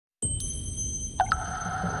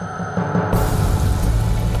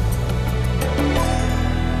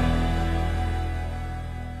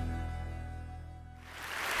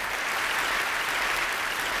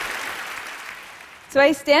So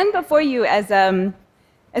I stand before you as an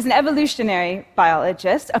evolutionary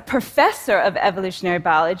biologist, a professor of evolutionary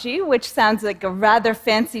biology, which sounds like a rather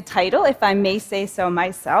fancy title, if I may say so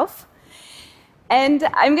myself. And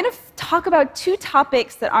I'm going to talk about two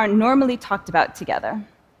topics that aren't normally talked about together.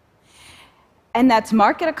 And that's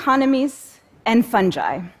market economies and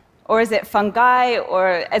fungi. Or is it fungi, or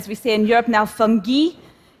as we say in Europe now, fungi?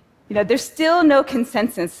 There's still no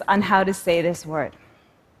consensus on how to say this word.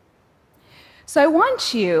 So I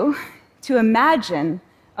want you to imagine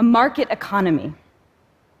a market economy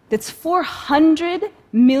that's 400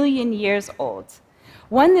 million years old,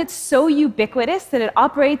 one that's so ubiquitous that it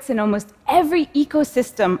operates in almost every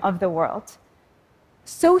ecosystem of the world,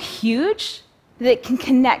 so huge that it can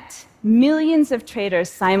connect millions of traders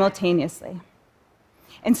simultaneously,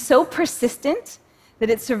 and so persistent that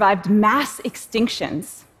it survived mass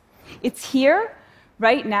extinctions. It's here,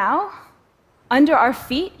 right now, under our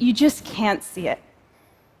feet. You just can't see it.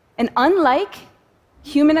 And unlike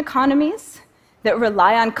human economies that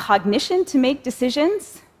rely on cognition to make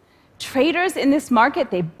decisions, traders in this market,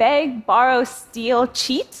 they beg, borrow, steal,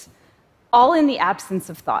 cheat, all in the absence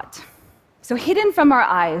of thought. So hidden from our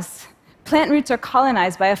eyes, plant roots are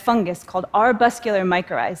colonized by a fungus called arbuscular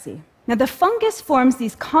mycorrhizae. Now, the fungus forms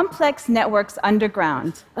these complex networks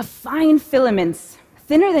underground of fine filaments,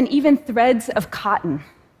 thinner than even threads of cotton.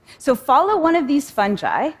 So follow one of these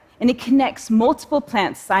fungi, and it connects multiple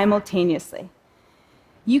plants simultaneously.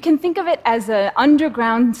 You can think of it as an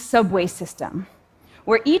underground subway system,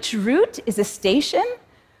 where each root is a station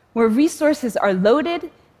where resources are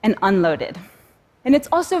loaded and unloaded. And it's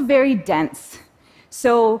also very dense.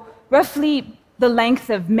 So roughly the length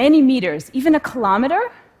of many meters, even a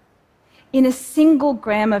kilometer, in a single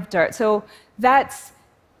gram of dirt. So that's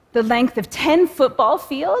the length of 10 football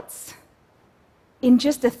fields in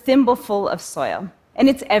just a thimbleful of soil. And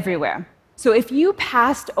it's everywhere. So if you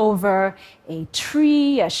passed over a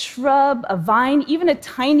tree, a shrub, a vine, even a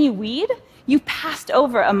tiny weed, you passed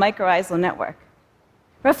over a mycorrhizal network.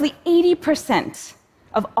 Roughly 80%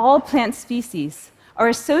 of all plant species are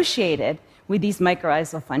associated with these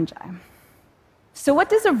mycorrhizal fungi. So what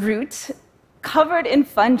does a root covered in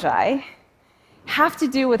fungi have to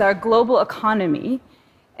do with our global economy?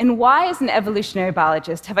 And why, as an evolutionary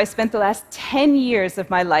biologist, have I spent the last 10 years of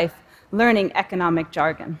my life learning economic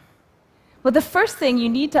jargon? Well, the first thing you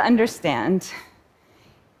need to understand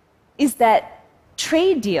is that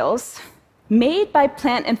trade deals made by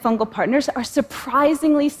plant and fungal partners are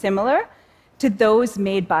surprisingly similar to those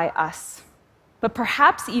made by us, but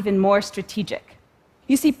perhaps even more strategic.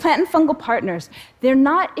 You see, plant and fungal partners, they're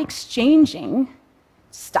not exchanging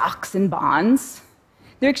stocks and bonds.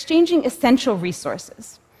 They're exchanging essential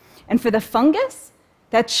resources. And for the fungus,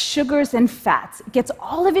 that's sugars and fats. It gets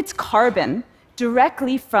all of its carbon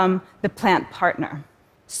directly from the plant partner.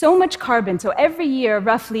 So much carbon, so every year,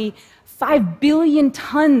 roughly 5 billion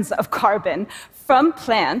tons of carbon from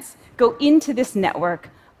plants go into this network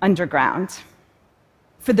underground.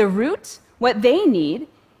 For the root, what they need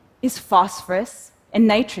is phosphorus and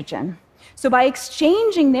nitrogen. So by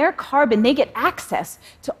exchanging their carbon, they get access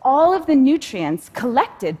to all of the nutrients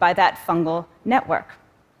collected by that fungal network.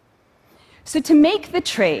 So to make the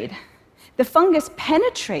trade, the fungus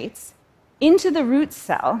penetrates into the root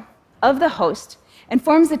cell of the host and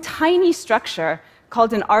forms a tiny structure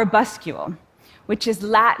called an arbuscule, which is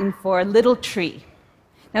Latin for little tree.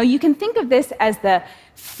 Now, you can think of this as the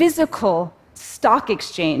physical stock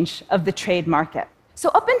exchange of the trade market. So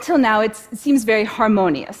up until now, it seems very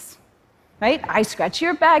harmonious, right? I scratch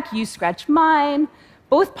your back, you scratch mine.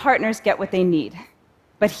 Both partners get what they need.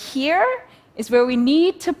 But here is where we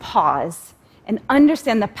need to pause and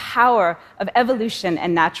understand the power of evolution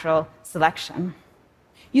and natural selection.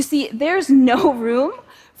 You see, there's no room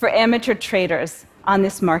for amateur traders on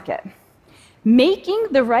this market. Making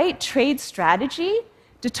the right trade strategy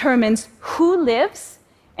determines who lives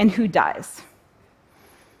and who dies.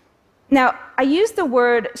 Now, I use the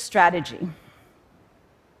word strategy.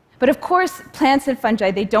 But of course, plants and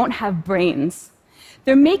fungi, they don't have brains.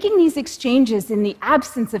 They're making these exchanges in the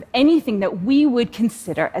absence of anything that we would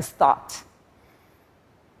consider as thought.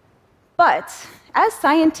 But as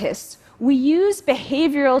scientists, we use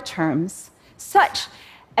behavioral terms, such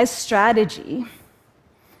as strategy,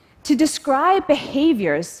 to describe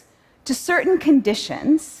behaviors to certain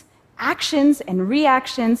conditions, actions and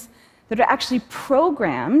reactions that are actually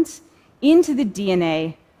programmed into the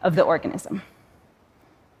DNA of the organism.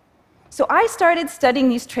 So I started studying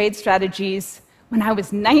these trade strategies when I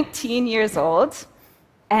was 19 years old,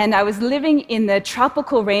 and I was living in the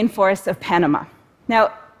tropical rainforests of Panama.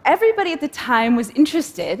 Now, everybody at the time was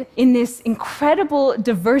interested in this incredible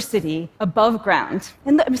diversity above ground.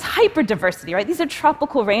 And it was hyper-diversity, right? These are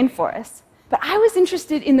tropical rainforests. But I was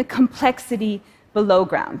interested in the complexity below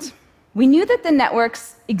ground. We knew that the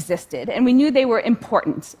networks existed, and we knew they were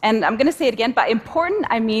important. And I'm going to say it again, by important,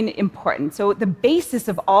 I mean important. So the basis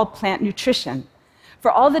of all plant nutrition,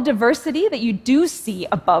 for all the diversity that you do see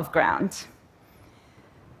above ground.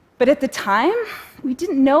 But at the time, we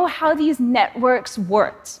didn't know how these networks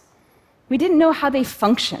worked. We didn't know how they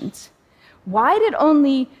functioned. Why did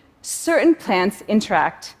only certain plants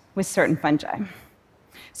interact with certain fungi?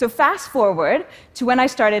 So fast forward to when I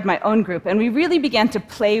started my own group, and we really began to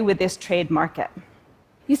play with this trade market.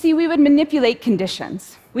 You see, we would manipulate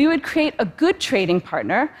conditions. We would create a good trading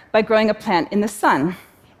partner by growing a plant in the sun,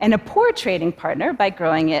 and a poor trading partner by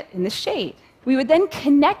growing it in the shade. We would then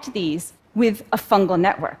connect these with a fungal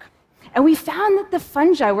network. And we found that the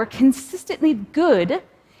fungi were consistently good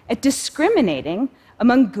at discriminating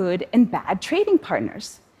among good and bad trading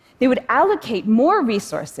partners. They would allocate more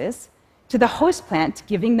resources to the host plant,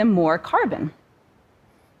 giving them more carbon.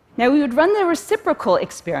 Now, we would run the reciprocal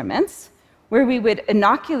experiments, where we would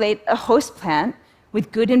inoculate a host plant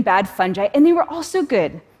with good and bad fungi, and they were also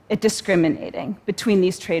good at discriminating between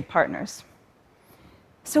these trade partners.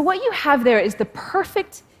 So what you have there is the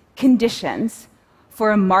perfect conditions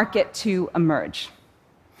for a market to emerge.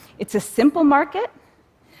 It's a simple market,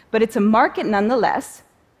 but it's a market nonetheless,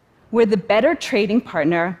 where the better trading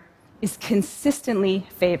partner is consistently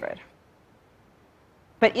favored.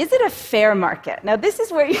 But is it a fair market? Now, this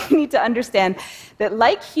is where you need to understand that,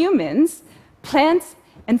 like humans, plants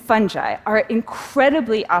and fungi are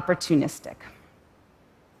incredibly opportunistic.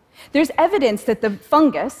 There's evidence that the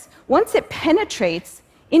fungus, once it penetrates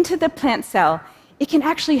into the plant cell, it can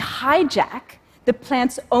actually hijack the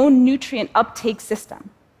plant's own nutrient uptake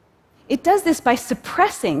system. It does this by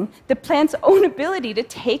suppressing the plant's own ability to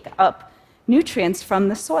take up nutrients from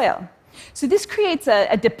the soil. So this creates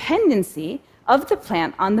a dependency of the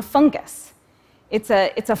plant on the fungus. It's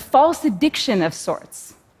a false addiction of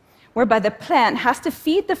sorts, whereby the plant has to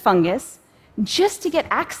feed the fungus just to get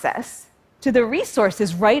access to the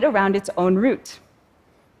resources right around its own root.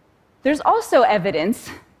 There's also evidence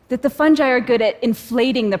that the fungi are good at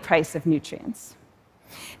inflating the price of nutrients.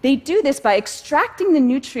 They do this by extracting the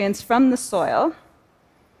nutrients from the soil,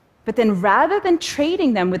 but then rather than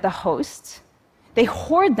trading them with the host, they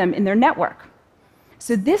hoard them in their network.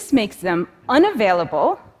 So this makes them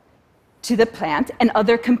unavailable to the plant and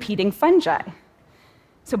other competing fungi.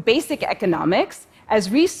 So basic economics, as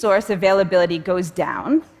resource availability goes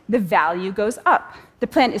down, the value goes up. The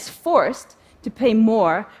plant is forced to pay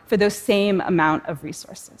more for those same amount of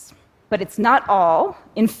resources. But it's not all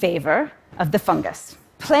in favor of the fungus.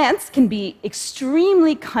 Plants can be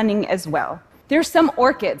extremely cunning as well. There are some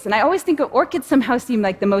orchids, and I always think of orchids somehow seem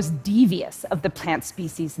like the most devious of the plant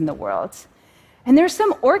species in the world. And there are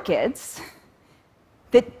some orchids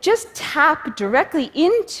that just tap directly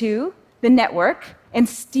into the network and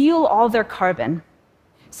steal all their carbon.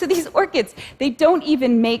 So these orchids, they don't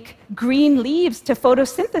even make green leaves to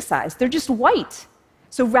photosynthesize. They're just white.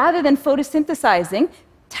 So rather than photosynthesizing,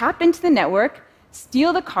 tap into the network,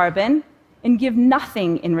 steal the carbon, and give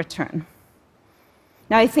nothing in return.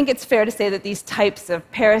 Now, I think it's fair to say that these types of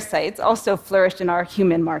parasites also flourish in our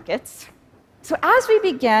human markets. So as we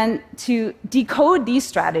began to decode these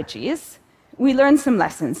strategies, we learned some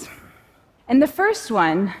lessons. And the first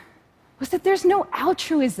one was that there's no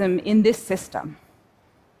altruism in this system.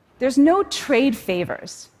 There's no trade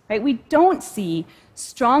favors, right? We don't see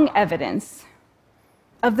strong evidence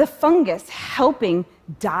of the fungus helping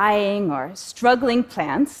dying or struggling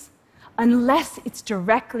plants unless it's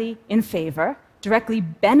directly in favor, directly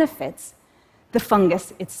benefits the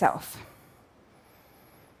fungus itself.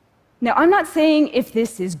 Now, I'm not saying if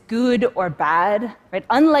this is good or bad, right?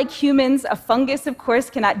 Unlike humans, a fungus, of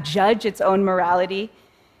course, cannot judge its own morality.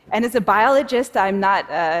 And as a biologist, I'm not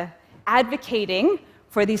advocating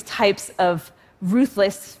for these types of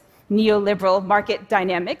ruthless neoliberal market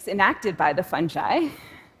dynamics enacted by the fungi.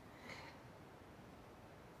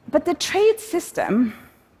 But the trade system,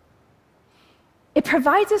 it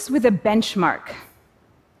provides us with a benchmark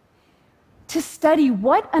to study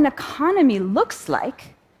what an economy looks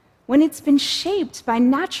like when it's been shaped by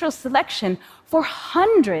natural selection for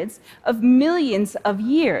hundreds of millions of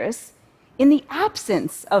years in the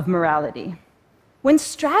absence of morality. When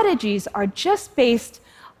strategies are just based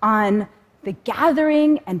on the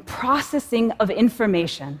gathering and processing of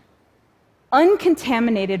information,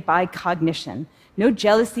 uncontaminated by cognition, no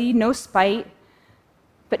jealousy, no spite,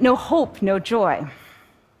 but no hope, no joy.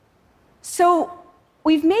 So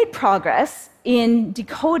We've made progress in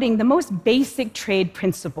decoding the most basic trade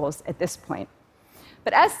principles at this point.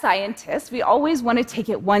 But as scientists, we always want to take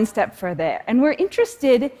it one step further, and we're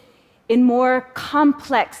interested in more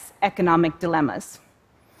complex economic dilemmas.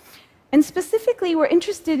 And specifically, we're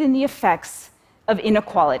interested in the effects of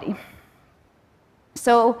inequality.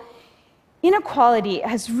 So, inequality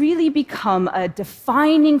has really become a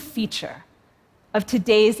defining feature of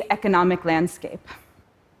today's economic landscape.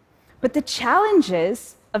 But the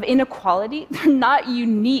challenges of inequality are not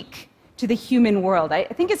unique to the human world. I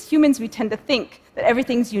think as humans, we tend to think that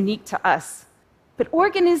everything's unique to us. But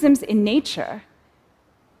organisms in nature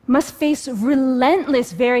must face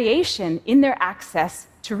relentless variation in their access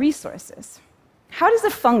to resources. How does a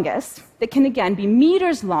fungus that can, again, be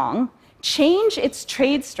meters long change its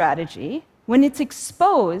trade strategy when it's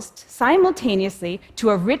exposed simultaneously to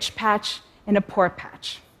a rich patch and a poor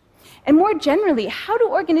patch? And more generally, how do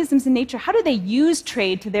organisms in nature, how do they use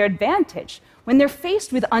trade to their advantage when they're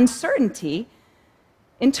faced with uncertainty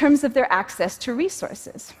in terms of their access to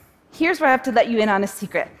resources? Here's where I have to let you in on a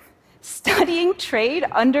secret. Studying trade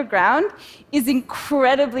underground is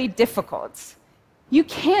incredibly difficult. You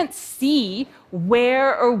can't see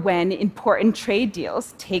where or when important trade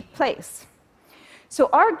deals take place. So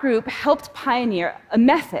our group helped pioneer a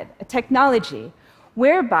method, a technology,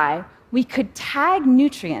 whereby we could tag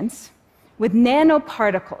nutrients with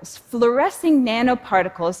nanoparticles, fluorescing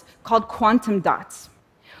nanoparticles called quantum dots.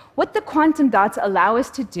 What the quantum dots allow us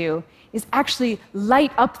to do is actually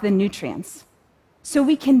light up the nutrients, so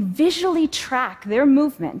we can visually track their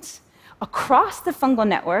movement across the fungal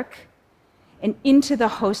network and into the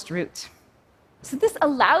host root. So this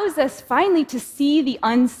allows us finally to see the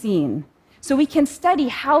unseen, so we can study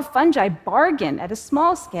how fungi bargain at a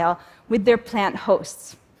small scale with their plant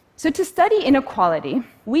hosts. So to study inequality,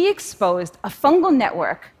 we exposed a fungal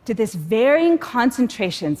network to this varying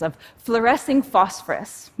concentrations of fluorescing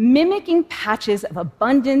phosphorus, mimicking patches of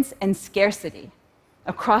abundance and scarcity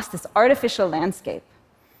across this artificial landscape.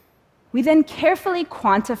 We then carefully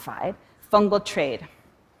quantified fungal trade.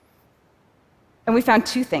 And we found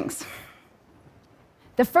two things.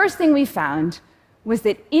 The first thing we found was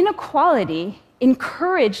that inequality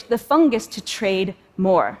encouraged the fungus to trade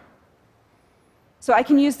more. So I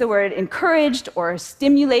can use the word encouraged or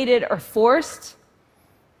stimulated or forced,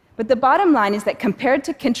 but the bottom line is that compared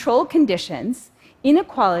to control conditions,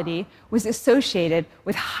 inequality was associated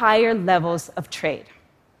with higher levels of trade.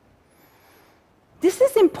 This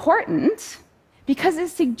is important because it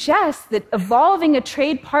suggests that evolving a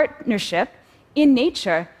trade partnership in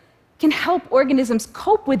nature can help organisms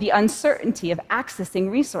cope with the uncertainty of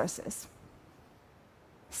accessing resources.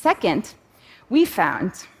 Second, we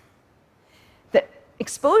found that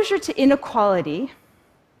exposure to inequality,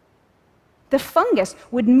 the fungus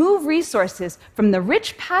would move resources from the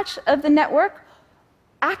rich patch of the network,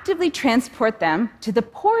 actively transport them to the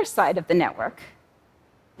poor side of the network.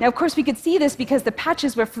 Now, of course, we could see this because the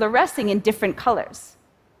patches were fluorescing in different colors.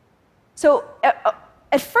 So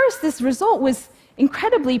at first, this result was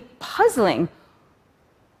incredibly puzzling.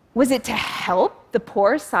 Was it to help the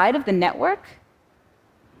poor side of the network?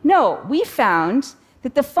 No, we found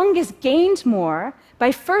that the fungus gained more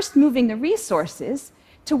by first moving the resources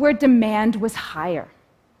to where demand was higher.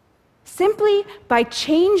 Simply by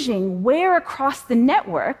changing where across the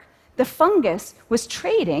network the fungus was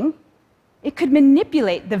trading, it could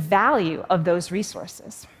manipulate the value of those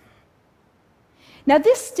resources. Now,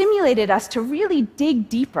 this stimulated us to really dig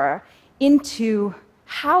deeper into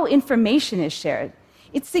how information is shared.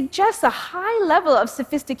 It suggests a high level of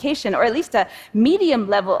sophistication, or at least a medium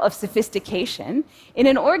level of sophistication, in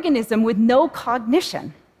an organism with no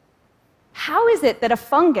cognition. How is it that a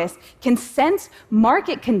fungus can sense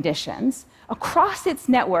market conditions across its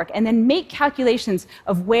network and then make calculations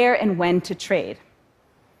of where and when to trade?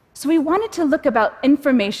 So we wanted to look about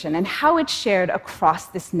information and how it's shared across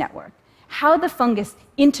this network, how the fungus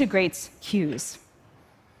integrates cues.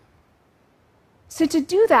 So to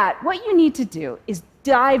do that, what you need to do is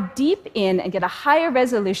dive deep in and get a higher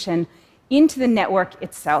resolution into the network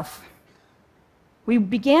itself. We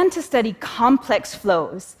began to study complex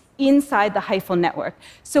flows inside the hyphal network.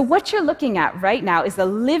 So what you're looking at right now is a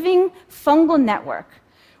living fungal network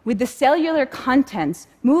with the cellular contents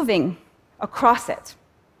moving across it.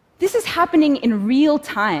 This is happening in real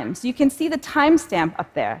time, so you can see the timestamp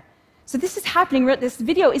up there. So this is happening, this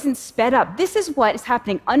video isn't sped up. This is what is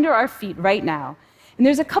happening under our feet right now. And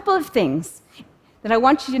there's a couple of things that I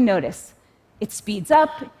want you to notice. It speeds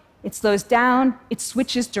up, it slows down, it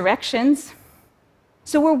switches directions.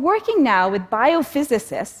 So we're working now with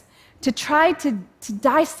biophysicists to try to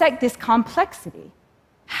dissect this complexity.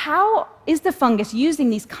 How is the fungus using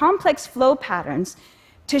these complex flow patterns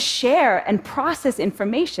to share and process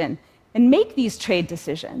information and make these trade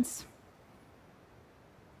decisions?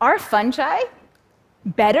 Are fungi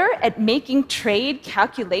better at making trade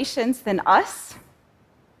calculations than us?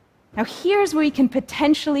 Now, here's where we can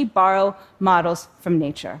potentially borrow models from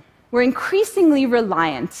nature. We're increasingly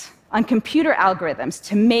reliant on computer algorithms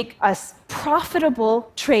to make us profitable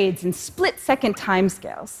trades in split-second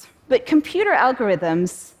timescales. But computer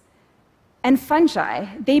algorithms and fungi,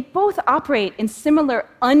 they both operate in similar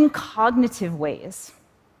uncognitive ways.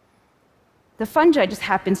 The fungi just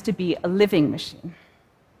happens to be a living machine.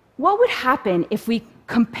 What would happen if we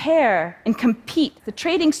compare and compete the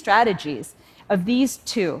trading strategies of these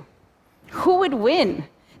two? Who would win?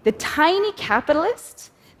 The tiny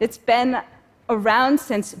capitalist that's been around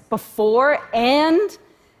since before and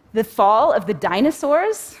the fall of the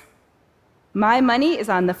dinosaurs? My money is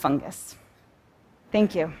on the fungus.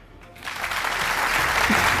 Thank you.